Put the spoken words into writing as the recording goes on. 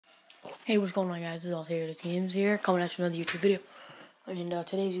Hey, what's going on, guys? This is Alternative Games here, coming at you another YouTube video. And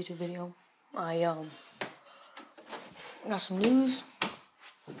today's YouTube video, I got some news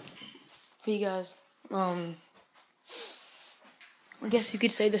for you guys. I guess you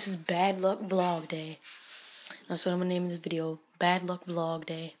could say this is Bad Luck Vlog Day. That's what I'm gonna name this video, Bad Luck Vlog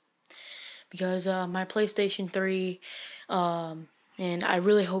Day. Because my PlayStation 3, and I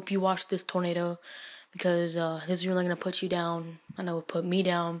really hope you watch this tornado, because this is really gonna put you down. I know it put me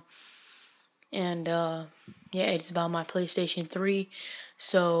down. And yeah, it's about my PlayStation 3.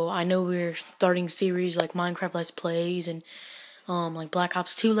 So I know we're starting series like Minecraft Let's Plays and like Black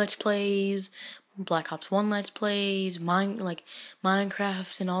Ops 2 Let's Plays, Black Ops 1 Let's Plays,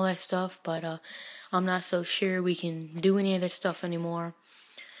 Minecraft and all that stuff, but I'm not so sure we can do any of that stuff anymore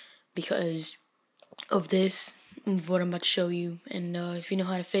because of this, of what I'm about to show you. And if you know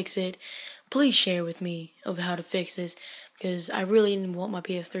how to fix it, please share with me of how to fix this, because I really want my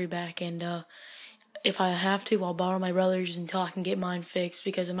PS3 back. And if I have to, I'll borrow my brother's until I can get mine fixed,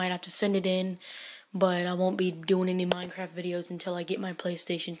 because I might have to send it in, but I won't be doing any Minecraft videos until I get my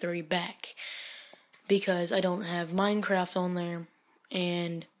PlayStation 3 back, because I don't have Minecraft on there.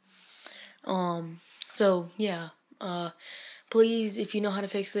 And so yeah, please, if you know how to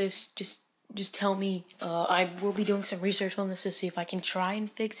fix this, just tell me. I will be doing some research on this to see if I can try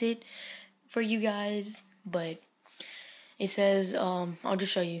and fix it for you guys. But it says, I'll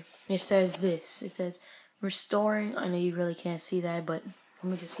just show you. It says this. It says restoring. I know you really can't see that, but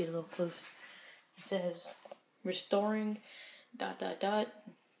let me just get a little closer. It says restoring ...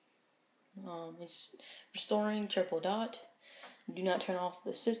 It's restoring ... Do not turn off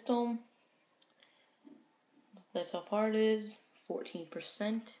the system. That's how far it is.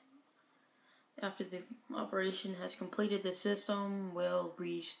 14%. After the operation has completed, the system will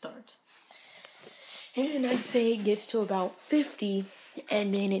restart. And I'd say it gets to about 50,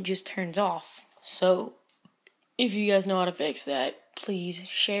 and then it just turns off. So, if you guys know how to fix that, please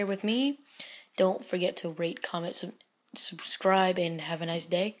share with me. Don't forget to rate, comment, subscribe, and have a nice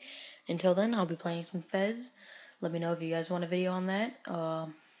day. Until then, I'll be playing some Fez. Let me know if you guys want a video on that.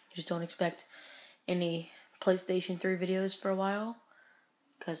 Just don't expect any PlayStation 3 videos for a while,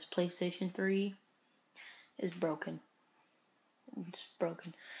 because PlayStation 3 is broken. It's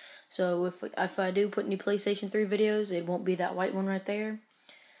broken. So if I do put any PlayStation 3 videos, it won't be that white one right there.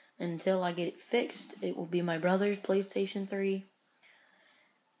 Until I get it fixed, it will be my brother's PlayStation 3.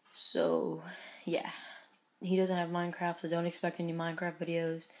 So, yeah. He doesn't have Minecraft, so don't expect any Minecraft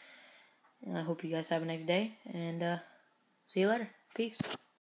videos. And I hope you guys have a nice day, and see you later. Peace.